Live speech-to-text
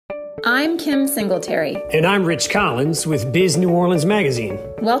I'm Kim Singletary. And I'm Rich Collins with Biz New Orleans Magazine.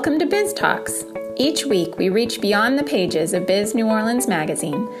 Welcome to Biz Talks. Each week, we reach beyond the pages of Biz New Orleans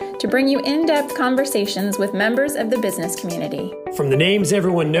Magazine to bring you in-depth conversations with members of the business community. From the names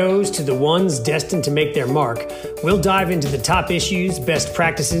everyone knows to the ones destined to make their mark, we'll dive into the top issues, best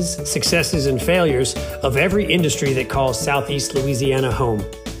practices, successes, and failures of every industry that calls Southeast Louisiana home.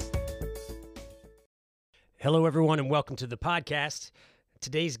 Hello, everyone, and welcome to the podcast.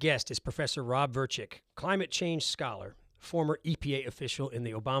 Today's guest is Professor Rob Verchick, climate change scholar, former EPA official in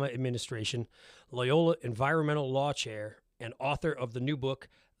the Obama administration, Loyola Environmental Law Chair, and author of the new book,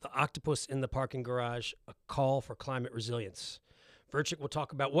 The Octopus in the Parking Garage, A Call for Climate Resilience. Verchick will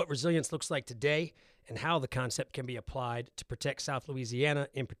talk about what resilience looks like today and how the concept can be applied to protect South Louisiana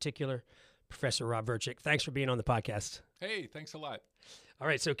in particular. Professor Rob Verchick, thanks for being on the podcast. Hey, thanks a lot. All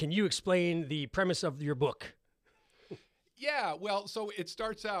right, so can you explain the premise of your book? Yeah, well, so it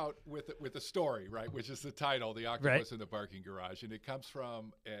starts out with a story, right, which is the title, The Octopus in the Parking Garage, and it comes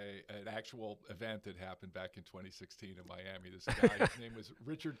from an actual event that happened back in 2016 in Miami. This guy, his name was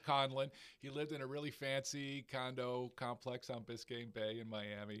Richard Conlon. He lived in a really fancy condo complex on Biscayne Bay in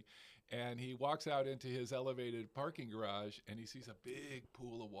Miami, and he walks out into his elevated parking garage, and he sees a big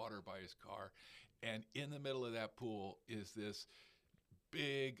pool of water by his car, and in the middle of that pool is this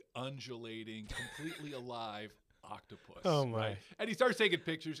big, undulating, completely alive octopus. Oh my! Right? And he starts taking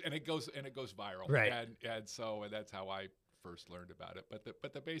pictures, and it goes viral. Right. And that's how I first learned about it.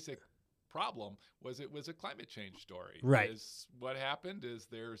 But the basic problem was it was a climate change story. Right. What happened is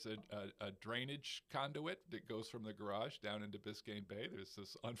there's a drainage conduit that goes from the garage down into Biscayne Bay. There's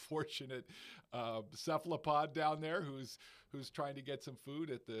this unfortunate cephalopod down there who's trying to get some food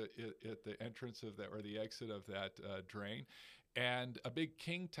at the entrance of that, or the exit of that drain. And a big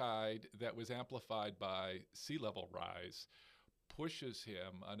king tide that was amplified by sea level rise pushes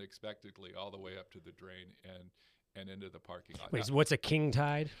him unexpectedly all the way up to the drain and into the parking lot. Wait, so what's a king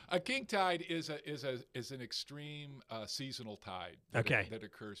tide? A king tide is an extreme seasonal tide that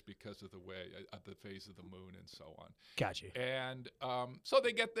occurs because of the way of the phase of the moon and so on. Got you. And so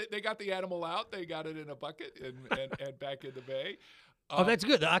they got the animal out. They got it in a bucket and back in the bay. Oh, that's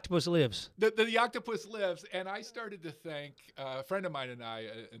good. The octopus lives. The octopus lives, and I started to think. A friend of mine and I,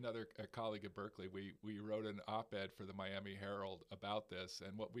 another colleague at Berkeley, we wrote an op-ed for the Miami Herald about this,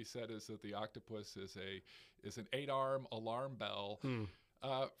 and what we said is that the octopus is an 8-arm alarm bell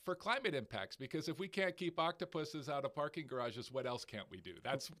for climate impacts. Because if we can't keep octopuses out of parking garages, what else can't we do?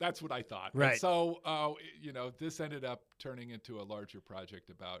 That's what I thought. Right. And so this ended up turning into a larger project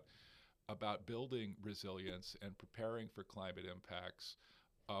about building resilience and preparing for climate impacts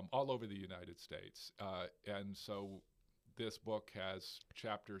all over the United States. And so this book has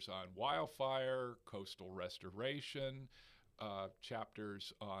chapters on wildfire, coastal restoration,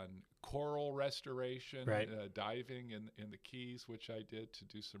 chapters on coral restoration, right. Diving in the Keys, which I did to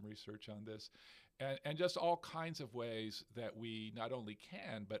do some research on this, and just all kinds of ways that we not only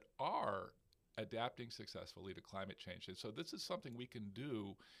can, but are adapting successfully to climate change. And so this is something we can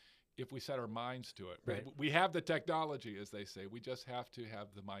do if we set our minds to it. Right. We have the technology, as they say. We just have to have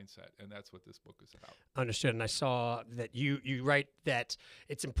the mindset, and that's what this book is about. Understood. And I saw that you write that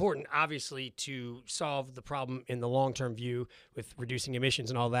it's important, obviously, to solve the problem in the long-term view with reducing emissions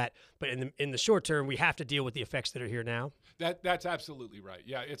and all that. But in the short term, we have to deal with the effects that are here now. That's absolutely right.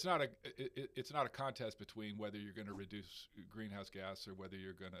 Yeah, it's not a contest between whether you're going to reduce greenhouse gas or whether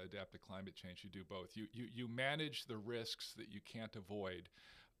you're going to adapt to climate change. You do both. You manage the risks that you can't avoid.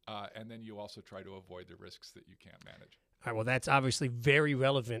 And then you also try to avoid the risks that you can't manage. All right, well, that's obviously very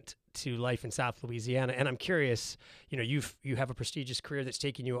relevant to life in South Louisiana. And I'm curious, you have a prestigious career that's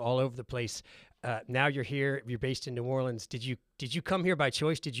taken you all over the place. Now you're here. You're based in New Orleans. Did you come here by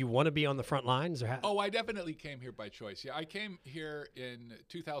choice? Did you want to be on the front lines, or how? Oh, I definitely came here by choice. Yeah, I came here in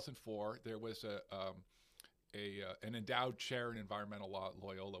 2004. There was an endowed chair in environmental law at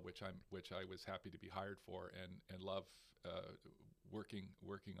Loyola, which I was happy to be hired for and love. Working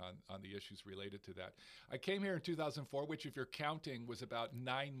on the issues related to that. I came here in 2004, which, if you're counting, was about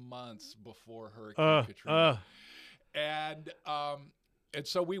 9 months before Hurricane Katrina. And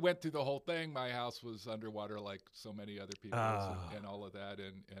so we went through the whole thing. My house was underwater like so many other people's and all of that.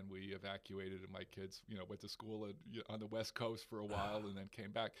 And we evacuated, and my kids, went to school on the West Coast for a while and then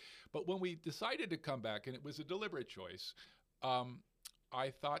came back. But when we decided to come back, and it was a deliberate choice, I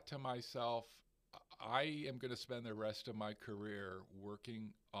thought to myself, I am going to spend the rest of my career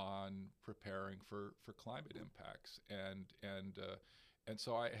working on preparing for climate impacts, and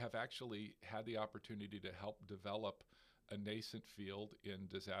so I have actually had the opportunity to help develop a nascent field in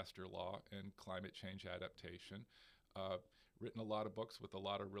disaster law and climate change adaptation. written a lot of books with a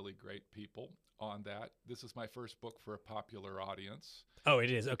lot of really great people on that. This is my first book for a popular audience. Oh,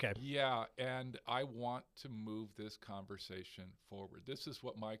 it is? Okay. Yeah, and I want to move this conversation forward. This is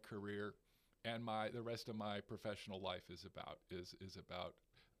what my career and the rest of my professional life is about, is about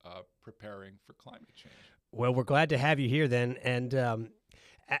preparing for climate change. Well, we're glad to have you here then. And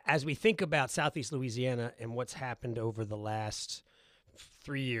as we think about Southeast Louisiana and what's happened over the last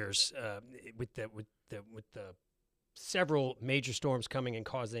 3 years with the several major storms coming and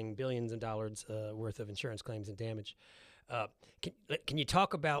causing billions of dollars worth of insurance claims and damage, can you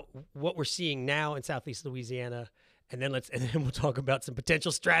talk about what we're seeing now in Southeast Louisiana, and then we'll talk about some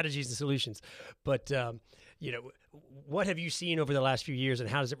potential strategies and solutions. But what have you seen over the last few years, and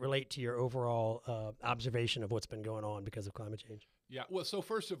how does it relate to your overall observation of what's been going on because of climate change? Yeah, well, so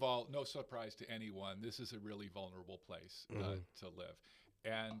first of all, no surprise to anyone, this is a really vulnerable place to live.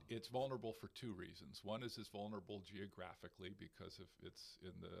 And it's vulnerable for two reasons. One is it's vulnerable geographically because it's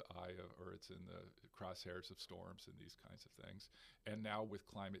in the eye of, or it's in the crosshairs of storms and these kinds of things. And now with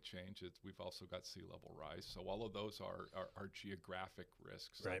climate change, we've also got sea level rise. So all of those are geographic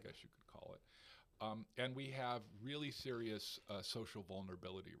risks, right, I guess you could call it. And we have really serious social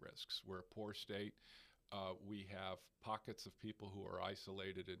vulnerability risks. We're a poor state. We have pockets of people who are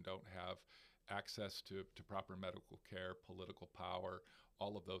isolated and don't have access to proper medical care, political power,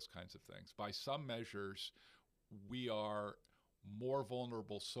 all of those kinds of things. By some measures, we are more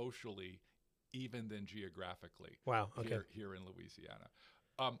vulnerable socially even than geographically. Wow. Okay. Here in Louisiana.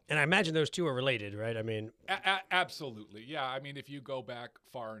 And I imagine those two are related, right? I mean, absolutely. Yeah. I mean, if you go back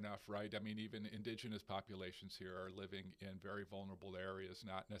far enough, right? I mean, even indigenous populations here are living in very vulnerable areas,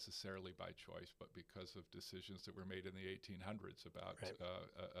 not necessarily by choice, but because of decisions that were made in the 1800s about right,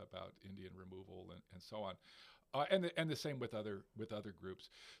 about Indian removal and so on, and the same with other groups.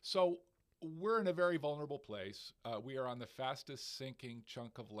 So we're in a very vulnerable place. We are on the fastest sinking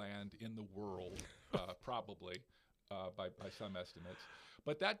chunk of land in the world, probably by some estimates.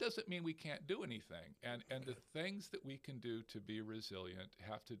 But that doesn't mean we can't do anything. And the things that we can do to be resilient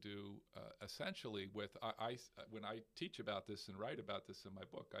have to do essentially with, when I teach about this and write about this in my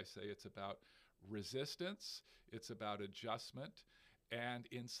book, I say it's about resistance, it's about adjustment, and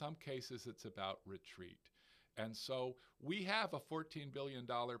in some cases it's about retreat. And so we have a $14 billion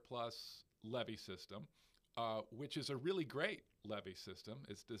plus levee system, which is a really great levee system.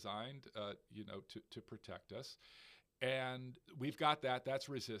 It's designed, to protect us. And we've got that. That's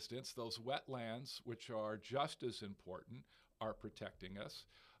resistance. Those wetlands, which are just as important, are protecting us.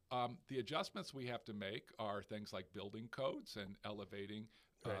 The adjustments we have to make are things like building codes and elevating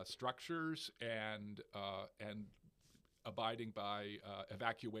right, structures and abiding by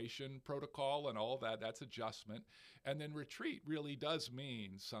evacuation protocol and all that. That's adjustment. And then retreat really does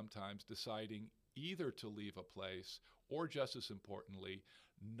mean sometimes deciding either to leave a place or, just as importantly,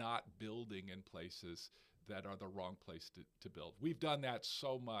 not building in places that are the wrong place to build. We've done that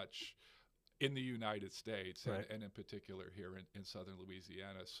so much in the United States, right, and in particular here in southern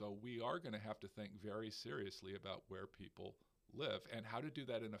Louisiana. So we are going to have to think very seriously about where people live and how to do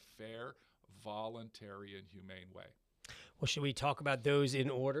that in a fair, voluntary, and humane way. Well, should we talk about those in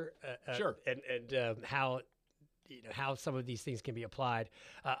order? Sure. And how some of these things can be applied.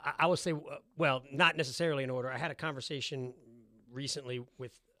 I will say, well, not necessarily in order. I had a conversation recently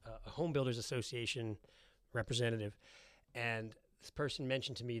with a Home Builders Association representative, and this person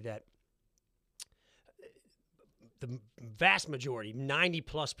mentioned to me that the vast majority,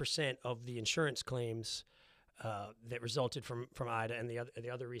 90+% of the insurance claims that resulted from Ida and the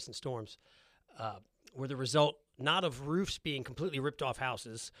other recent storms were the result not of roofs being completely ripped off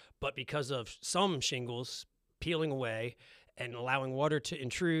houses, but because of some shingles peeling away and allowing water to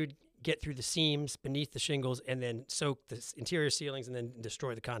intrude, get through the seams beneath the shingles, and then soak the interior ceilings and then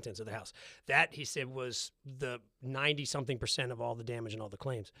destroy the contents of the house. That, he said, was the 90-something% of all the damage and all the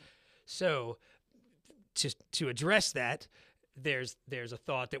claims. So to address that, there's a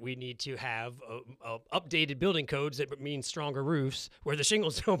thought that we need to have updated building codes that mean stronger roofs where the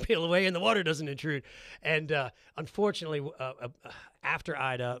shingles don't peel away and the water doesn't intrude. And unfortunately, after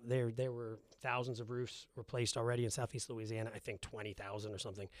Ida, there were thousands of roofs replaced already in Southeast Louisiana, I think 20,000 or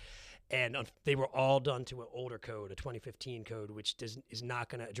something. And they were all done to an older code, a 2015 code, which is not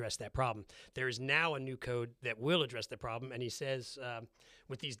going to address that problem. There is now a new code that will address the problem. And he says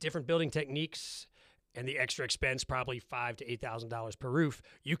with these different building techniques and the extra expense, probably $5,000 to $8,000 per roof,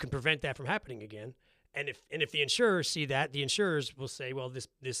 you can prevent that from happening again. And if the insurers see that, the insurers will say, well,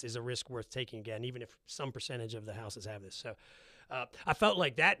 this is a risk worth taking again, even if some percentage of the houses have this. So I felt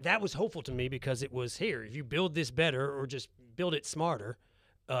like that was hopeful to me, because it was, here, if you build this better or just build it smarter,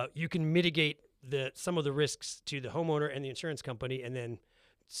 you can mitigate some of the risks to the homeowner and the insurance company, and then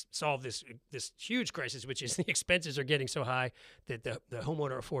solve this huge crisis, which is the expenses are getting so high that the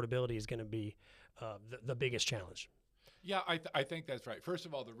homeowner affordability is going to be the biggest challenge. Yeah, I think that's right. First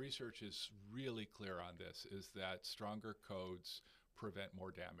of all, the research is really clear on this, is that stronger codes prevent more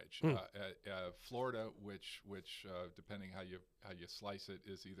damage. Florida, which depending how you slice it,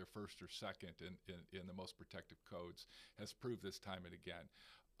 is either first or second in the most protective codes, has proved this time and again.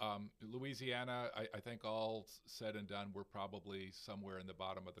 Louisiana, I think all said and done, we're probably somewhere in the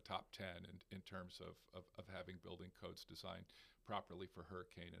bottom of the top 10 in terms of having building codes designed properly for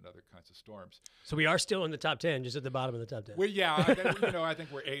hurricane and other kinds of storms. So we are still in the top 10, just at the bottom of the top 10. Well, yeah, I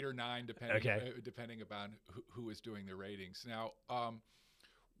think we're 8 or 9, depending upon who is doing the ratings. Now,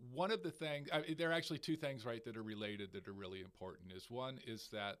 one of the things, there are actually two things, right, that are related that are really important. One is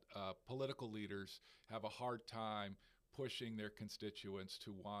that political leaders have a hard time pushing their constituents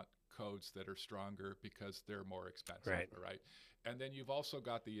to want codes that are stronger because they're more expensive, right? And then you've also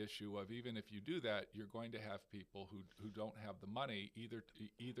got the issue of, even if you do that, you're going to have people who don't have the money either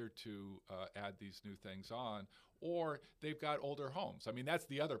to add these new things on, or they've got older homes. I mean, that's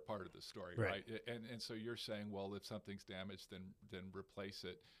the other part of the story, right? And so you're saying, well, if something's damaged, then replace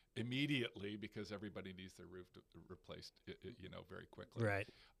it immediately, because everybody needs their roof replaced, very quickly. Right.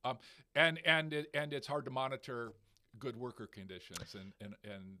 And it's hard to monitor good worker conditions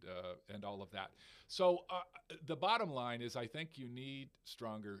and all of that. So the bottom line is, I think you need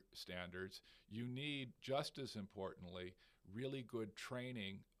stronger standards. You need, just as importantly, really good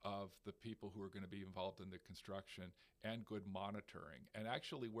training of the people who are going to be involved in the construction, and good monitoring. And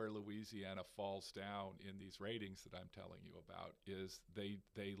actually, where Louisiana falls down in these ratings that I'm telling you about is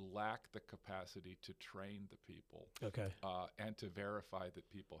they lack the capacity to train the people, and to verify that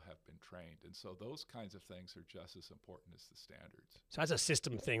people have been trained. And so those kinds of things are just as important as the standards. So that's a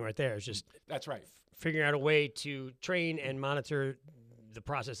system thing right there. It's just that's right. Figuring out a way to train and monitor the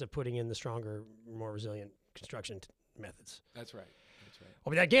process of putting in the stronger, more resilient construction methods. That's right.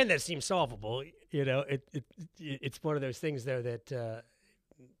 Well, but again, that seems solvable. It's one of those things, though, that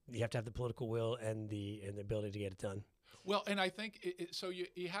you have to have the political will and the ability to get it done. Well, and I think so.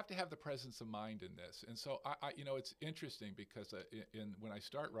 You have to have the presence of mind in this, and so I it's interesting because when I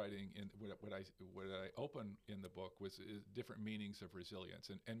start writing, what I open in the book is different meanings of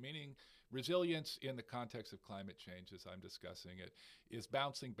resilience, and meaning resilience in the context of climate change, as I'm discussing it, is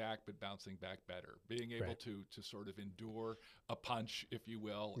bouncing back, but bouncing back better, being able to sort of endure a punch, if you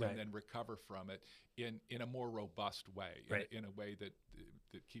will, and then recover from it in a more robust way, in a way that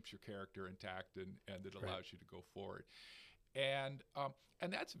keeps your character intact and that allows you to go forward. And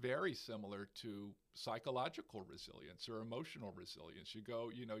that's very similar to psychological resilience or emotional resilience.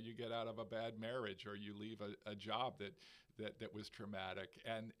 You get out of a bad marriage, or you leave a job that was traumatic,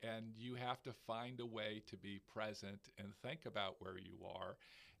 and you have to find a way to be present and think about where you are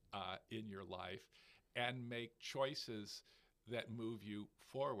in your life and make choices that move you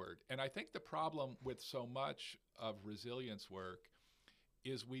forward. And I think the problem with so much of resilience work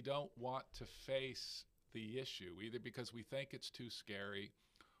is we don't want to face the issue, either because we think it's too scary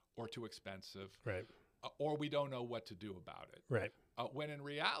or too expensive, or we don't know what to do about it. When in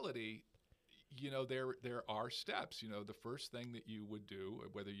reality, there are steps. The first thing that you would do,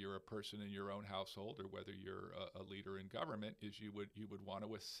 whether you're a person in your own household or whether you're a leader in government, is you would want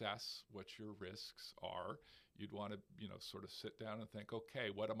to assess what your risks are. You'd want to, sort of sit down and think, okay,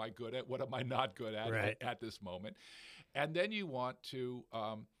 what am I good at? What am I not good at this moment? And then you want to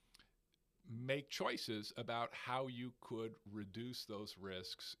make choices about how you could reduce those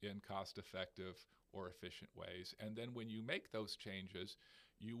risks in cost-effective or efficient ways. And then when you make those changes,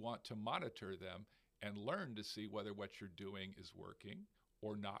 you want to monitor them and learn to see whether what you're doing is working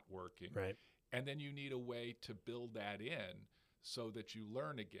or not working. And then you need a way to build that in so that you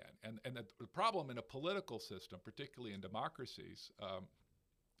learn again. And the problem in a political system, particularly in democracies,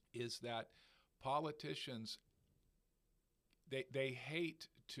 is that politicians, they hate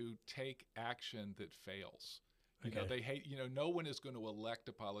to take action that fails. They hate, no one is going to elect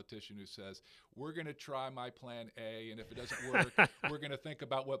a politician who says, we're going to try my plan A, and if it doesn't work, we're going to think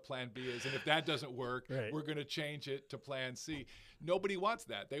about what plan B is. And if that doesn't work, we're going to change it to plan C. Nobody wants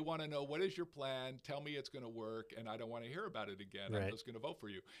that. They want to know, what is your plan? Tell me it's going to work, and I don't want to hear about it again. I'm just going to vote for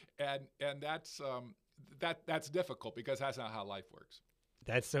you. And that's difficult, because that's not how life works.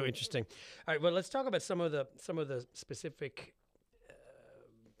 That's so interesting. All right, well, let's talk about some of the specific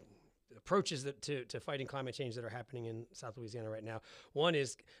approaches to fighting climate change that are happening in South Louisiana right now. One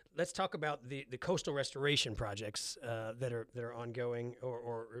is, let's talk about the coastal restoration projects that are ongoing,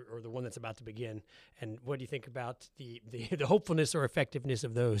 or the one that's about to begin. And what do you think about the hopefulness or effectiveness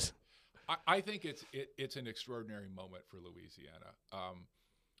of those? I think it's an extraordinary moment for Louisiana.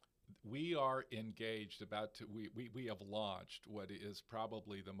 We are engaged we have launched what is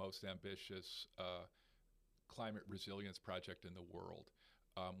probably the most ambitious climate resilience project in the world.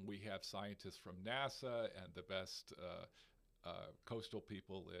 We have scientists from NASA and the best coastal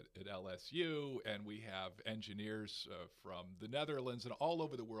people at LSU, and we have engineers from the Netherlands and all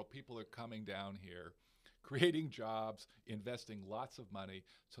over the world. People are coming down here, creating jobs, investing lots of money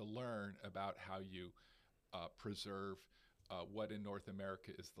to learn about how you preserve what in North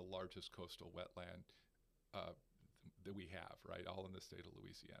America is the largest coastal wetland that we have, right, all in the state of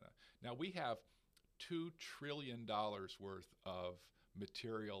Louisiana. Now, we have $2 trillion worth of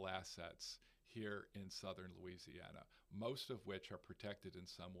material assets here in southern Louisiana, most of which are protected in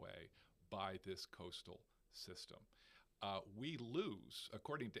some way by this coastal system. We lose,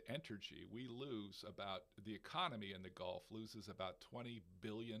 according to Entergy, the economy in the Gulf loses about $20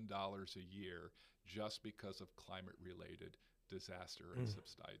 billion a year just because of climate-related disaster and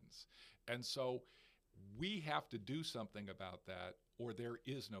subsidence. And so we have to do something about that, or there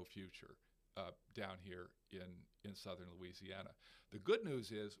is no future down here in southern Louisiana. The good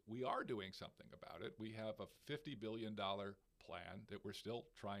news is we are doing something about it. We have a $50 billion plan that we're still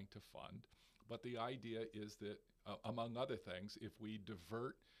trying to fund. But the idea is that, among other things, if we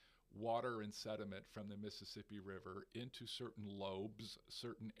divert water and sediment from the Mississippi River into certain lobes,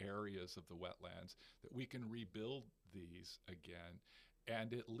 certain areas of the wetlands, that we can rebuild these again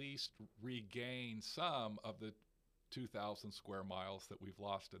and at least regain some of the 2,000 square miles that we've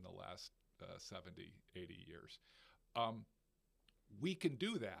lost in the last 70, 80 years. We can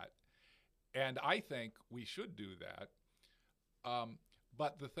do that, and I think we should do that.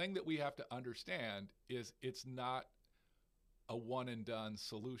 But the thing that we have to understand is it's not a one-and-done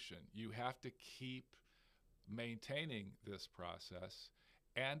solution. You have to keep maintaining this process,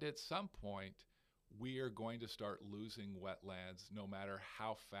 and at some point, we are going to start losing wetlands no matter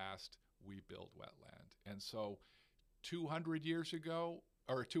how fast we build wetland. And so 200 years ago,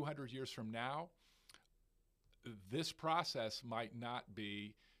 or 200 years from now, this process might not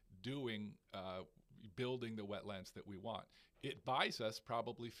be building the wetlands that we want. It buys us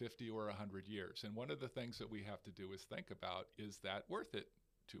probably 50 or 100 years. And one of the things that we have to do is think about, is that worth it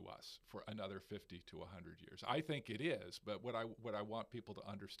to us for another 50 to 100 years? I think it is, but what I want people to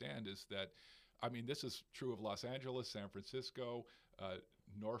understand is that, I mean, this is true of Los Angeles, San Francisco,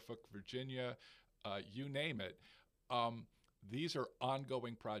 Norfolk, Virginia, you name it. These are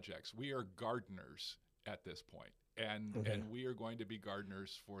ongoing projects. We are gardeners at this point, and we are going to be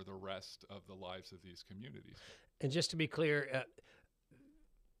gardeners for the rest of the lives of these communities. And just to be clear,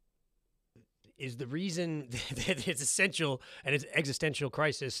 is the reason that it's essential and it's an existential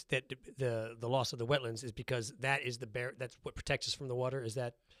crisis that the loss of the wetlands is because that is that's what protects us from the water? Is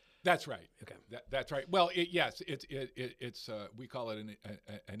that? That's right. Okay. That's right. Well, yes, it's we call it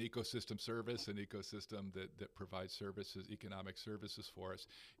an ecosystem service, an ecosystem that provides services, economic services for us.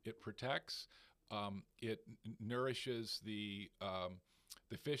 It protects, it nourishes the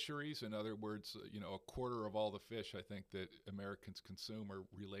fisheries. In other words, a quarter of all the fish I think that Americans consume are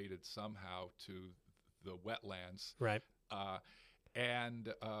related somehow to the wetlands. Right. And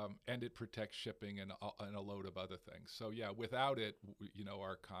it protects shipping and a load of other things. So yeah, without it,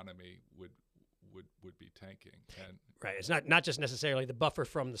 our economy would be tanking. And right, it's not just necessarily the buffer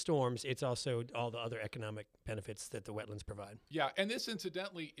from the storms; it's also all the other economic benefits that the wetlands provide. Yeah, and this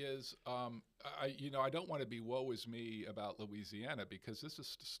incidentally is, I don't want to be woe is me about Louisiana, because this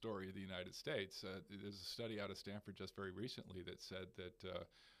is the story of the United States. There's a study out of Stanford just very recently that said that.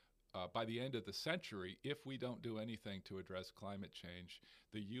 By the end of the century, if we don't do anything to address climate change,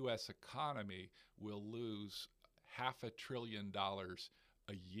 the U.S. economy will lose $500 billion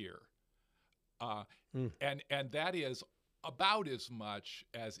a year. And that is about as much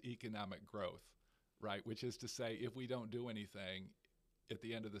as economic growth, right? Which is to say, if we don't do anything at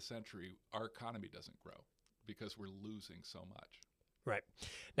the end of the century, our economy doesn't grow because we're losing so much. Right.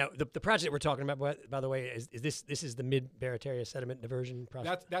 Now, the project we're talking about, by the way, is this is the Mid-Barataria Sediment Diversion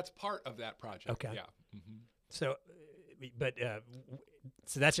Project? That's part of that project. Okay. Yeah. Mm-hmm. So,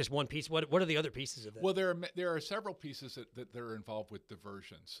 so that's just one piece. What are the other pieces of that? Well, there are several pieces that are involved with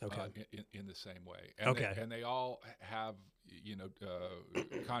diversions. Okay. In the same way. And okay. And they all have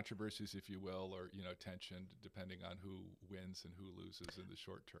controversies, if you will, or tension, depending on who wins and who loses in the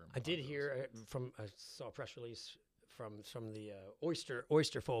short term. I did hear I saw a press release from the oyster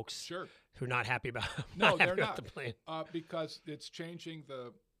folks, sure, who are not happy about they're not the plan because it's changing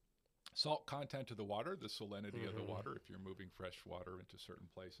the salt content of the water, the salinity of the water. If you're moving fresh water into certain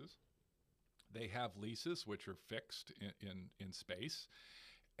places, they have leases which are fixed in space,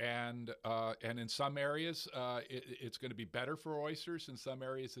 And in some areas, it's going to be better for oysters. In some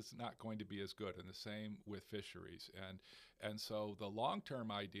areas, it's not going to be as good. And the same with fisheries. And so the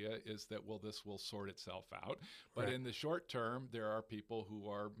long-term idea is that, well, this will sort itself out. But in the short term, there are people who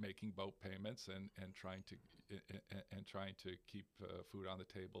are making boat payments and trying to keep food on the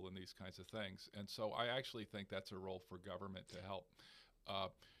table and these kinds of things. And so I actually think that's a role for government to help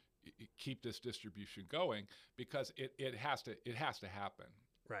keep this distribution going, because it has to happen.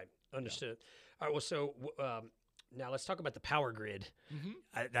 Right. Understood. All right. Well, so now let's talk about the power grid.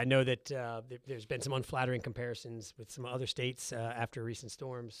 I know that there's been some unflattering comparisons with some other states after recent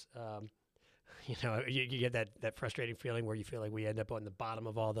storms. You know, you get that frustrating feeling where you feel like we end up on the bottom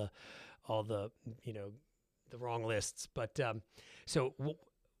of all the the wrong lists. But so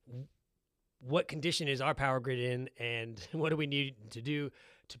what condition is our power grid in, and what do we need to do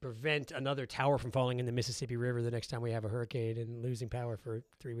to prevent another tower from falling in the Mississippi River the next time we have a hurricane and losing power for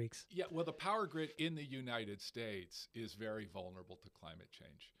 3 weeks? Yeah, well, the power grid in the United States is very vulnerable to climate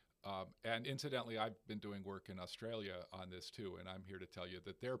change. And incidentally, I've been doing work in Australia on this too, and I'm here to tell you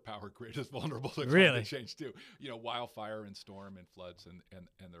that their power grid is vulnerable to climate change too. You know, wildfire and storm and floods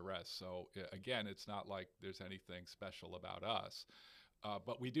and the rest. So again, it's not like there's anything special about us.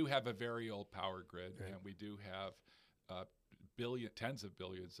 But we do have a very old power grid, and we do have tens of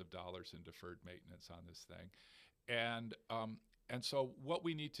billions of dollars in deferred maintenance on this thing. And so what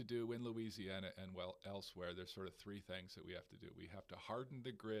we need to do in Louisiana and elsewhere, there's sort of three things that we have to do. We have to harden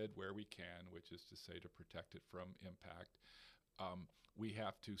the grid where we can, which is to say to protect it from impact. We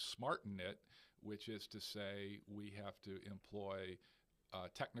have to smarten it, which is to say we have to employ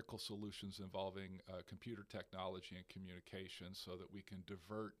technical solutions involving computer technology and communication so that we can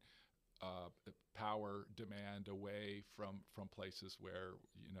divert power demand away from places where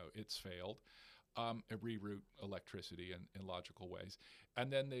it's failed, and reroute electricity in logical ways.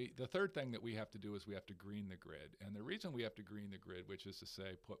 And then the third thing that we have to do is we have to green the grid. And the reason we have to green the grid, which is to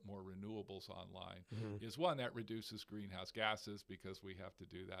say put more renewables online, is one, that reduces greenhouse gases, because we have to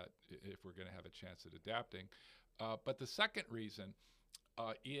do that if we're going to have a chance at adapting. But the second reason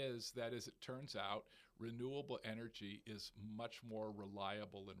is that, as it turns out, renewable energy is much more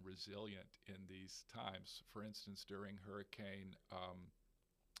reliable and resilient in these times. For instance, during Hurricane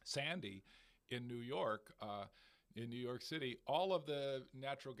Sandy in New York City, all of the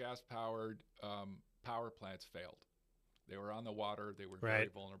natural gas-powered power plants failed. They were on the water. They were very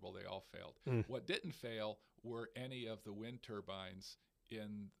vulnerable. They all failed. What didn't fail were any of the wind turbines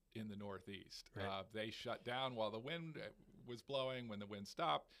in the Northeast. They shut down while the wind was blowing. When the wind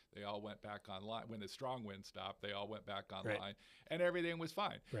stopped, they all went back online. When the strong wind stopped, they all went back online, and everything was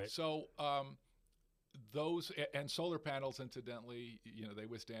fine. So those and solar panels, incidentally, they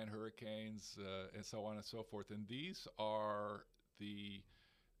withstand hurricanes and so on and so forth. And these are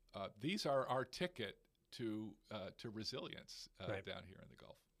our ticket to resilience down here in the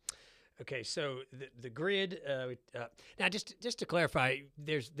Gulf. Okay, so the grid. Now, just to clarify,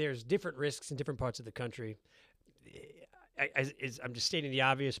 there's different risks in different parts of the country. I'm just stating the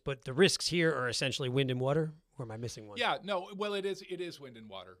obvious, but the risks here are essentially wind and water. Or am I missing one? Yeah, no. Well, it is wind and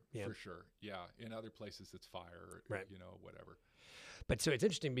water for sure. Yeah, in other places it's fire, whatever. But so it's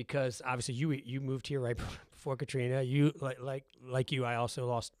interesting because obviously you moved here right before Katrina. You like you, I also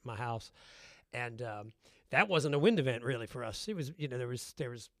lost my house, and that wasn't a wind event really for us. It was there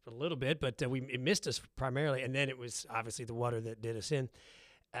was a little bit, but it missed us primarily, and then it was obviously the water that did us in,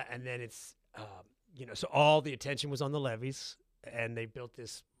 and then it's. So all the attention was on the levees, and they built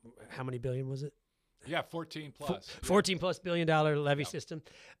this. How many billion was it? Yeah, 14 plus. $14+ billion levee system.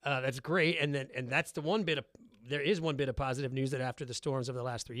 That's great, and that's the one bit of. There is one bit of positive news that after the storms of the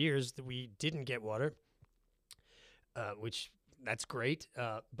last 3 years, that we didn't get water, which that's great.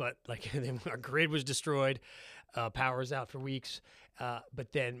 But our grid was destroyed, power was out for weeks.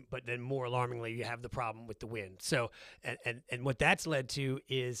 But then more alarmingly, you have the problem with the wind. So, and what that's led to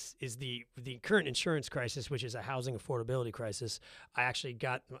is the current insurance crisis, which is a housing affordability crisis. I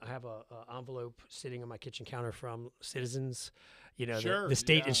have a envelope sitting on my kitchen counter from Citizens, the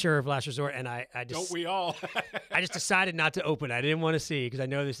state insurer of last resort, and I just don't we all? I just decided not to open it. I didn't want to see, because I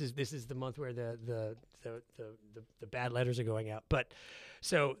know this is the month where the bad letters are going out. But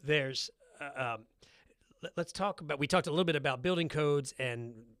so there's. Let's talk about. We talked a little bit about building codes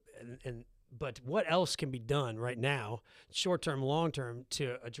but what else can be done right now, short term, long term,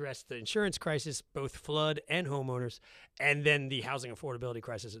 to address the insurance crisis, both flood and homeowners, and then the housing affordability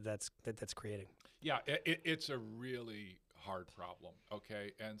crisis that's creating? Yeah, it's a really hard problem.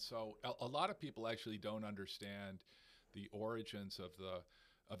 Okay, and so a lot of people actually don't understand the origins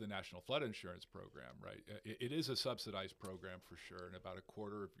of the National Flood Insurance Program, right? It is a subsidized program for sure, and about a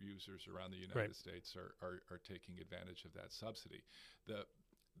quarter of users around the United States are taking advantage of that subsidy.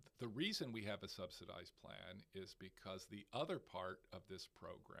 The reason we have a subsidized plan is because the other part of this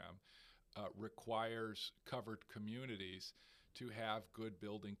program requires covered communities to have good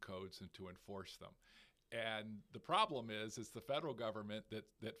building codes and to enforce them. And the problem is the federal government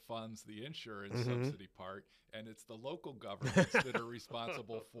that funds the insurance subsidy part, and it's the local governments that are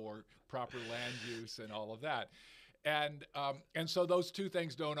responsible for proper land use and all of that. And so those two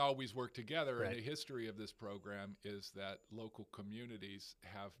things don't always work together. Right. And the history of this program is that local communities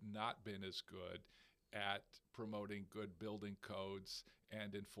have not been as good at promoting good building codes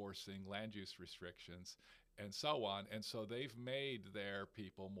and enforcing land use restrictions and so on. And so they've made their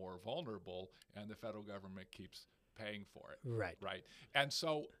people more vulnerable, and the federal government keeps paying for it. Right. Right. And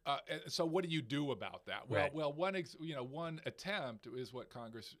so what do you do about that? Well, one attempt is what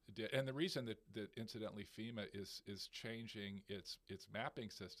Congress did. And the reason that incidentally FEMA is changing its mapping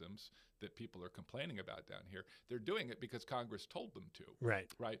systems that people are complaining about down here, they're doing it because Congress told them to. Right.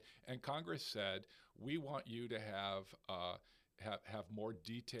 Right. And Congress said, we want you to have more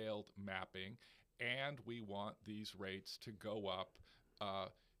detailed mapping, and we want these rates to go up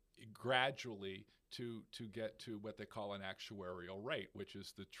gradually to get to what they call an actuarial rate, which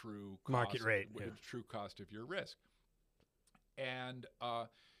is the true cost, market rate, true cost of your risk. And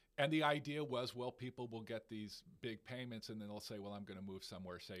the idea was, well, people will get these big payments, and then they'll say, well, I'm going to move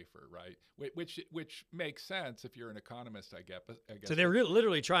somewhere safer, right? Which makes sense if you're an economist, I guess. So they're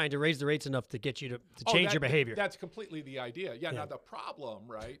literally trying to raise the rates enough to get you to change your behavior. That's completely the idea. Yeah. Now the problem,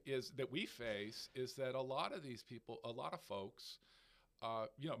 right, is that we face is that a lot of these people, a lot of folks,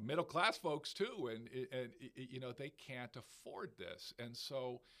 middle class folks too, and they can't afford this, and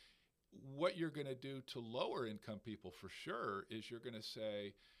so what you're going to do to lower income people for sure is you're going to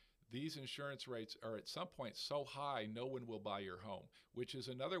say, these insurance rates are at some point so high no one will buy your home, which is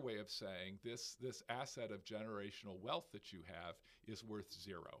another way of saying this asset of generational wealth that you have is worth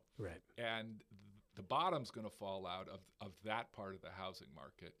zero. Right. And the bottom's going to fall out of that part of the housing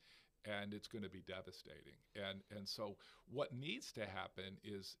market, and it's going to be devastating. And so what needs to happen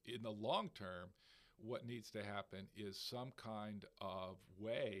is, in the long term, what needs to happen is some kind of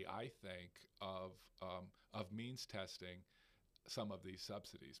way, I think, of means testing some of these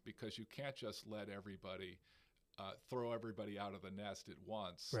subsidies, because you can't just let everybody throw everybody out of the nest at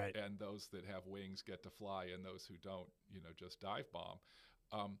once, right, and those that have wings get to fly and those who don't, just dive bomb.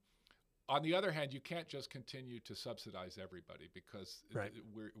 On the other hand, you can't just continue to subsidize everybody, because right,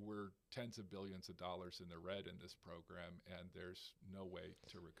 we're tens of billions of dollars in the red in this program, and there's no way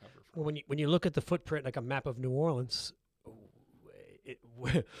to recover from it. When you look at the footprint, like a map of New Orleans,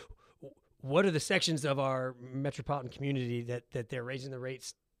 what are the sections of our metropolitan community that they're raising the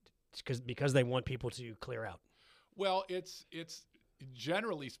rates because they want people to clear out? Well, it's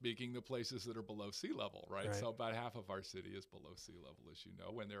generally speaking the places that are below sea level, right? So about half of our city is below sea level, as you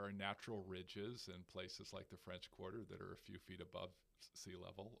know, and there are natural ridges and places like the French Quarter that are a few feet above sea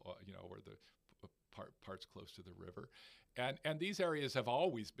level, or the parts close to the river. And these areas have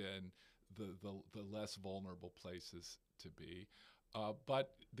always been the less vulnerable places to be.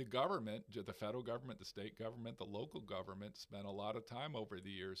 But the government, the federal government, the state government, the local government spent a lot of time over the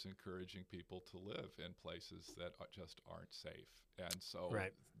years encouraging people to live in places that just aren't safe. And so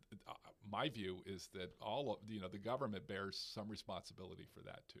my view is that the government bears some responsibility for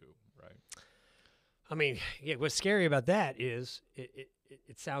that too, right? I mean, what's scary about that is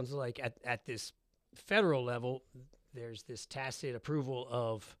it sounds like at this federal level, there's this tacit approval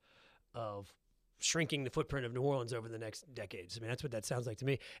of shrinking the footprint of New Orleans over the next decades. I mean, that's what that sounds like to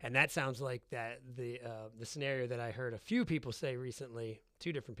me. And that sounds like that the scenario that I heard a few people say recently,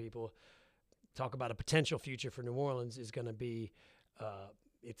 two different people, talk about a potential future for New Orleans is going to be,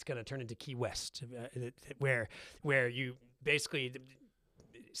 it's going to turn into Key West, where you basically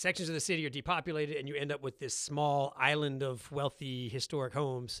sections of the city are depopulated, and you end up with this small island of wealthy historic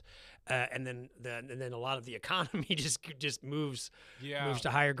homes, and then a lot of the economy just moves to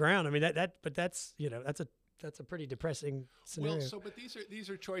higher ground. I mean but that's a pretty depressing scenario. Well, but these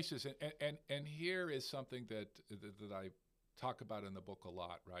are choices, and here is something that I talk about in the book a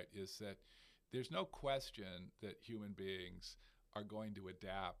lot, right? Is that there's no question that human beings are going to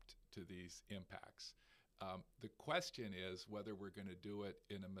adapt to these impacts. The question is whether we're going to do it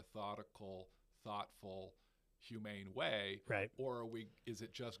in a methodical, thoughtful, humane way, right, or is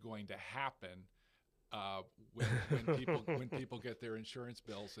it just going to happen when people get their insurance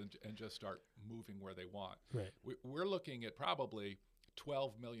bills and just start moving where they want? Right. We're looking at probably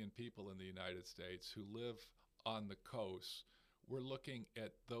 12 million people in the United States who live on the coast we're looking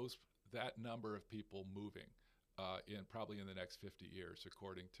at that number of people moving probably in the next 50 years,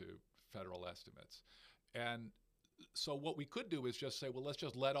 according to federal estimates. And so what we could do is just say, well, let's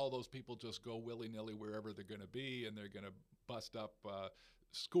just let all those people just go willy-nilly wherever they're going to be, and they're going to bust up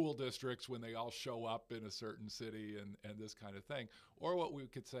school districts when they all show up in a certain city and this kind of thing. Or what we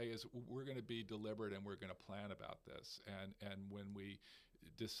could say is we're going to be deliberate and we're going to plan about this. And when we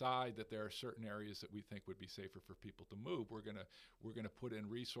decide that there are certain areas that we think would be safer for people to move, we're going to put in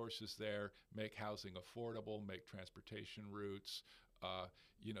resources there, make housing affordable, make transportation routes,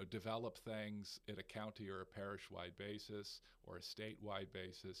 develop things at a county or a parish-wide basis or a statewide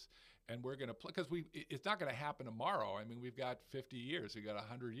basis. And we're going to, because it's not going to happen tomorrow. I mean, we've got 50 years, we've got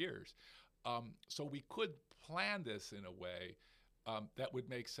 100 years. So we could plan this in a way that would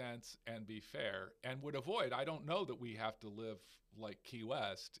make sense and be fair and would avoid, I don't know that we have to live like Key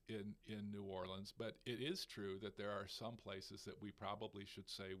West in New Orleans, but it is true that there are some places that we probably should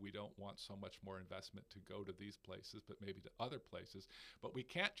say we don't want so much more investment to go to these places, but maybe to other places. But we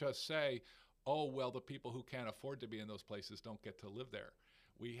can't just say, oh, well, the people who can't afford to be in those places don't get to live there.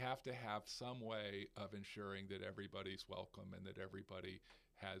 We have to have some way of ensuring that everybody's welcome and that everybody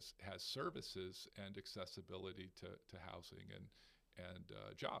has services and accessibility to housing and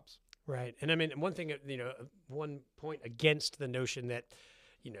jobs. Right. And I mean, one thing, one point against the notion that,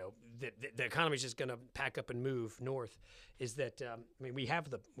 the economy is just going to pack up and move north is that, we have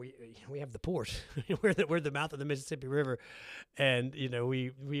the port. we're the mouth of the Mississippi River. And,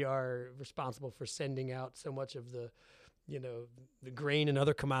 we are responsible for sending out so much of the grain and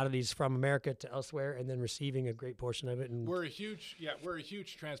other commodities from America to elsewhere, and then receiving a great portion of it. And we're a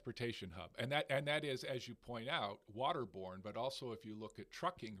huge transportation hub, and that is, as you point out, waterborne, but also if you look at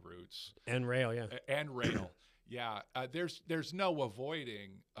trucking routes and rail, there's no avoiding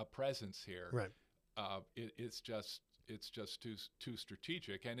a presence here. Right. It's just too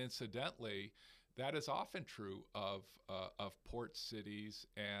strategic, and incidentally, that is often true of port cities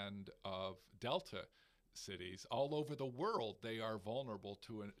and of delta cities all over the world. They are vulnerable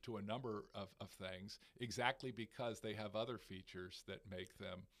to a number of things, exactly because they have other features that make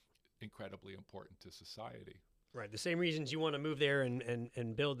them incredibly important to society. Right. The same reasons you want to move there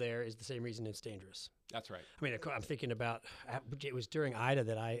and build there is the same reason it's dangerous. That's right. I mean, I'm thinking about, it was during Ida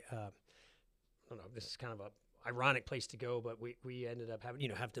that I don't know, this is kind of a ironic place to go, but we ended up having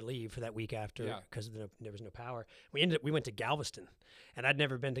have to leave for that week after because there was no power. We went to Galveston, and I'd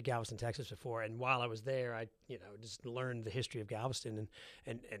never been to Galveston, Texas before. And while I was there, I just learned the history of Galveston,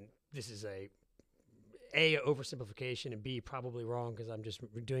 and this is a oversimplification, and B, probably wrong because I'm just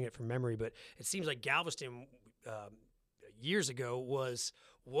doing it from memory. But it seems like Galveston years ago was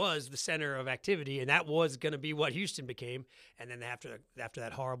the center of activity, and that was going to be what Houston became. And then after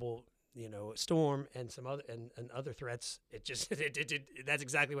that horrible storm and some other and other threats, that's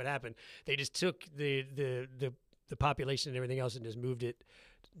exactly what happened. They just took the population and everything else and just moved it,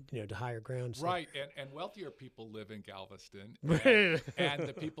 to higher ground. So. Right, and wealthier people live in Galveston, and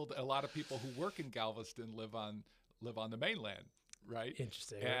a lot of people who work in Galveston live on the mainland, right?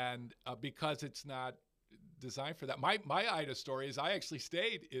 Interesting. And because it's not designed for that. My Ida story is I actually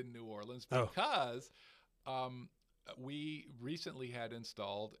stayed in New Orleans because. We recently had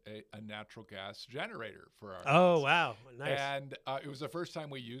installed a natural gas generator for our house. Wow. Nice. And it was the first time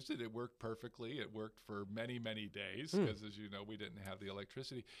we used it. It worked perfectly. It worked for many, many days because, as you know, we didn't have the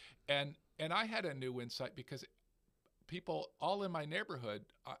electricity. And I had a new insight because people all in my neighborhood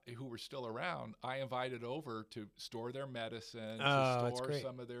who were still around, I invited over to store their medicine, to store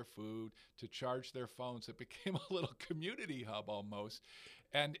some of their food, to charge their phones. It became a little community hub almost.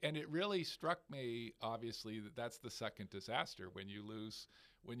 And it really struck me, obviously, that that's the second disaster when you lose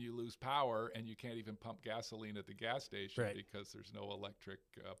power and you can't even pump gasoline at the gas station because there's no electric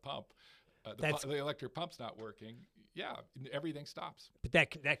pump. The electric pump's not working. Yeah, everything stops. But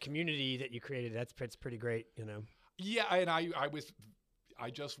that community that you created, that's pretty great, Yeah, and I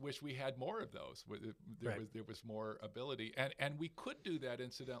just wish we had more of those. There was more ability, and we could do that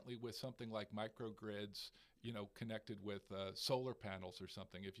incidentally with something like microgrids, connected with solar panels or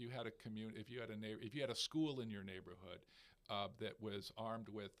something. If you had if you had a school in your neighborhood that was armed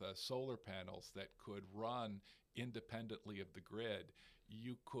with solar panels that could run independently of the grid,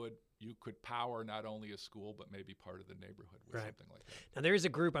 you could power not only a school but maybe part of the neighborhood with something like that. Now there is a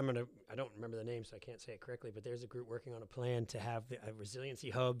group I don't remember the name, so I can't say it correctly, but there's a group working on a plan to have resiliency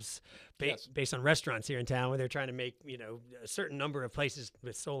hubs based on restaurants here in town, where they're trying to make a certain number of places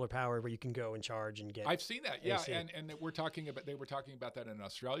with solar power where you can go and charge and get. I've seen that, yeah, and they were talking about that in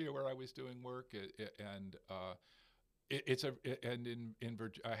Australia where I was doing work, and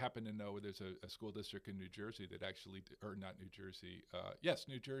I happen to know there's a school district in New Jersey that actually, or not New Jersey, yes,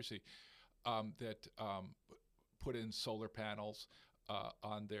 New Jersey, that put in solar panels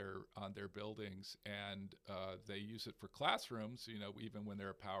on their buildings, and they use it for classrooms, even when there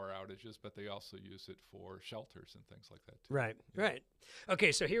are power outages, but they also use it for shelters and things like that too. Right, right.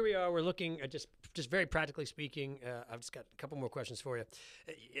 Okay, so here we are. We're looking at just very practically speaking. I've just got a couple more questions for you.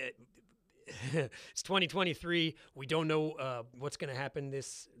 It's 2023. We don't know what's going to happen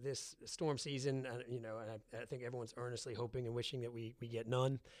this storm season, and I think everyone's earnestly hoping and wishing that we get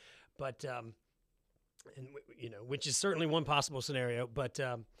none, but which is certainly one possible scenario. But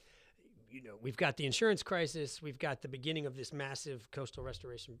we've got the insurance crisis. We've got the beginning of this massive coastal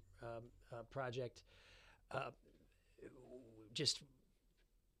restoration project. Just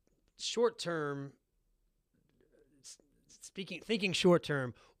short term. Thinking short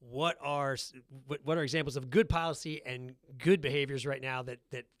term, what are examples of good policy and good behaviors right now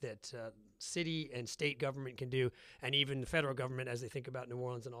that city and state government can do, and even the federal government as they think about New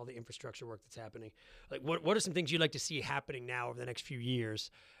Orleans and all the infrastructure work that's happening? Like, what are some things you'd like to see happening now over the next few years,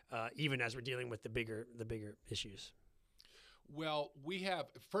 even as we're dealing with the bigger issues? Well, we have,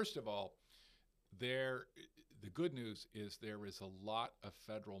 first of all, the good news is there is a lot of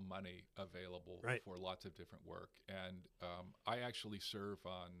federal money available for lots of different work. And I actually serve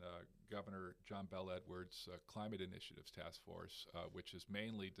on Governor John Bel Edwards' Climate Initiatives Task Force, which is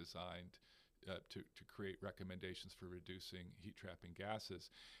mainly designed to create recommendations for reducing heat-trapping gases.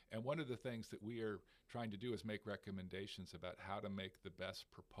 And one of the things that we are trying to do is make recommendations about how to make the best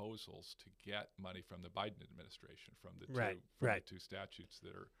proposals to get money from the Biden administration, from the two statutes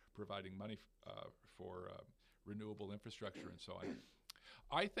that are providing money for renewable infrastructure and so on.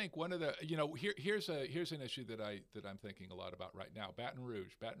 I think one of the, here's an issue that I'm thinking a lot about right now. Baton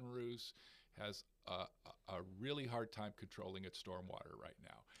Rouge has a really hard time controlling its stormwater right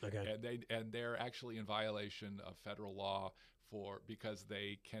now. Okay. And they're actually in violation of federal law because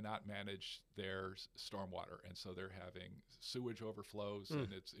they cannot manage their stormwater, and so they're having sewage overflows, and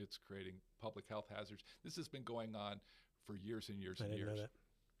it's creating public health hazards. This has been going on for years and years and years. I didn't know that.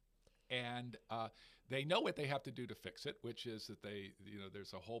 And they know what they have to do to fix it, which is that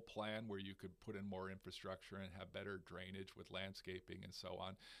there's a whole plan where you could put in more infrastructure and have better drainage with landscaping and so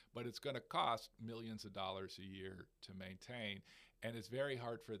on. But it's going to cost millions of dollars a year to maintain. And it's very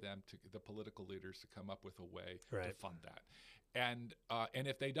hard for them, the political leaders, to come up with a way to fund that. And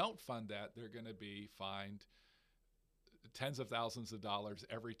if they don't fund that, they're going to be fined tens of thousands of dollars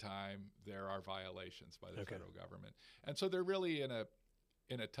every time there are violations by the federal government. And so they're really in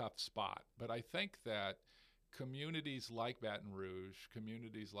a tough spot. But I think that communities like Baton Rouge,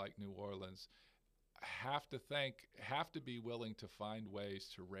 communities like New Orleans, have to be willing to find ways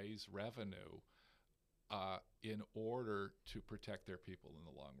to raise revenue in order to protect their people in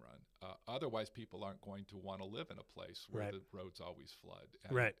the long run. Otherwise, people aren't going to want to live in a place where the roads always flood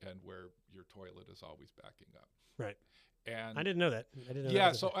and where your toilet is always backing up. Right. And I didn't know that.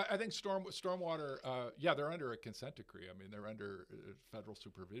 So I think stormwater, they're under a consent decree. I mean, they're under federal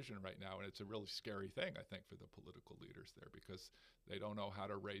supervision right now, and it's a really scary thing, I think, for the political leaders there, because they don't know how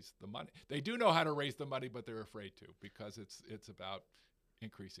to raise the money. They do know how to raise the money, but they're afraid to, because it's about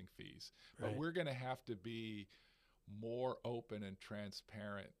increasing fees. But we're going to have to be more open and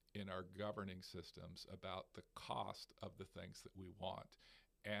transparent in our governing systems about the cost of the things that we want,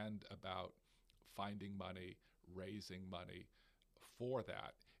 and about finding money, raising money for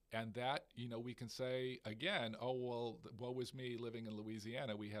that. And that, we can say again, oh, well, woe is me living in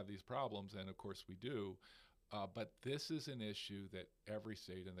Louisiana. We have these problems, and of course we do. But this is an issue that every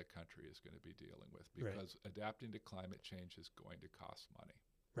state in the country is going to be dealing with, because adapting to climate change is going to cost money.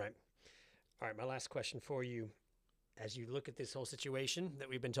 Right. All right, my last question for you. As you look at this whole situation that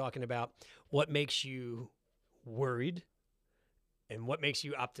we've been talking about, what makes you worried and what makes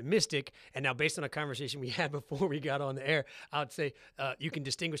you optimistic? And now, based on a conversation we had before we got on the air, I would say you can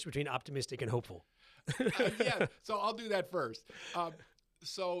distinguish between optimistic and hopeful. So I'll do that first.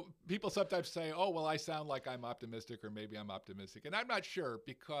 So people sometimes say, oh, well, I sound like I'm optimistic, or maybe I'm optimistic. And I'm not sure,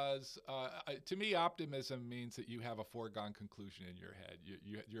 because to me, optimism means that you have a foregone conclusion in your head.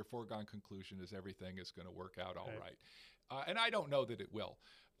 Your foregone conclusion is everything is going to work out all right. And I don't know that it will.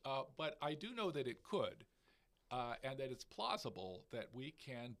 But I do know that it could. And that it's plausible that we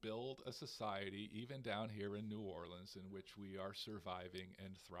can build a society, even down here in New Orleans, in which we are surviving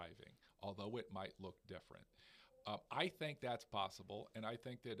and thriving, although it might look different. I think that's possible, and I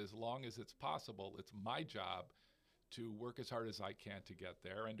think that as long as it's possible, it's my job to work as hard as I can to get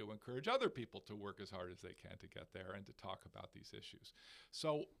there, and to encourage other people to work as hard as they can to get there, and to talk about these issues.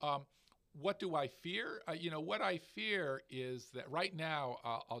 So What do I fear? What I fear is that right now,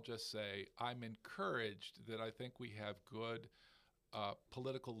 I'll just say I'm encouraged that I think we have good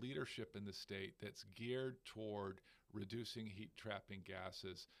political leadership in the state that's geared toward reducing heat-trapping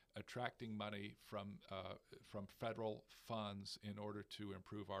gases, attracting money from federal funds in order to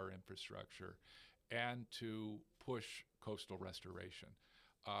improve our infrastructure, and to push coastal restoration.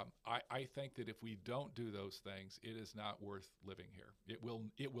 I think that if we don't do those things, it is not worth living here. It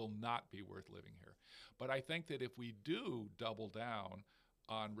will not be worth living here. But I think that if we do double down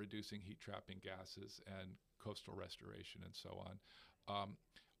on reducing heat-trapping gases and coastal restoration and so on,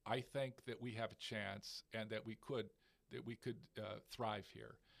 I think that we have a chance and that we could thrive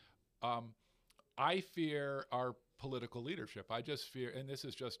here. I fear our political leadership. I just fear, and this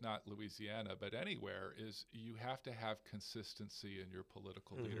is just not Louisiana, but anywhere, is you have to have consistency in your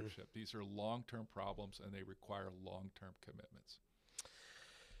political leadership. These are long-term problems, and they require long-term commitments.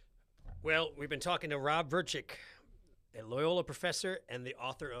 Well, we've been talking to Rob Verchick, a Loyola professor and the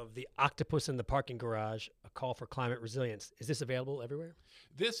author of The Octopus in the Parking Garage, A Call for Climate Resilience. Is this available everywhere?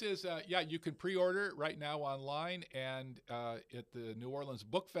 This is, you can pre-order it right now online, and at the New Orleans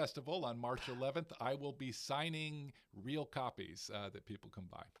Book Festival on March 11th, I will be signing real copies that people can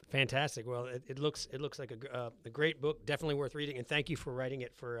buy. Fantastic. Well, it looks like a great book, definitely worth reading, and thank you for writing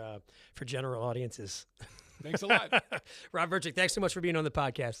it for general audiences. Thanks a lot. Rob Verchick, thanks so much for being on the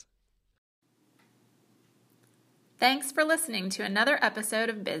podcast. Thanks for listening to another episode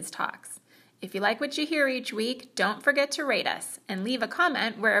of Biz Talks. If you like what you hear each week, don't forget to rate us and leave a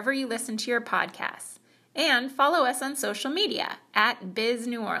comment wherever you listen to your podcasts. And follow us on social media at Biz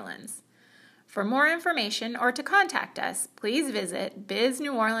New Orleans. For more information or to contact us, please visit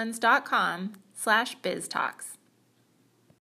bizneworleans.com/biztalks.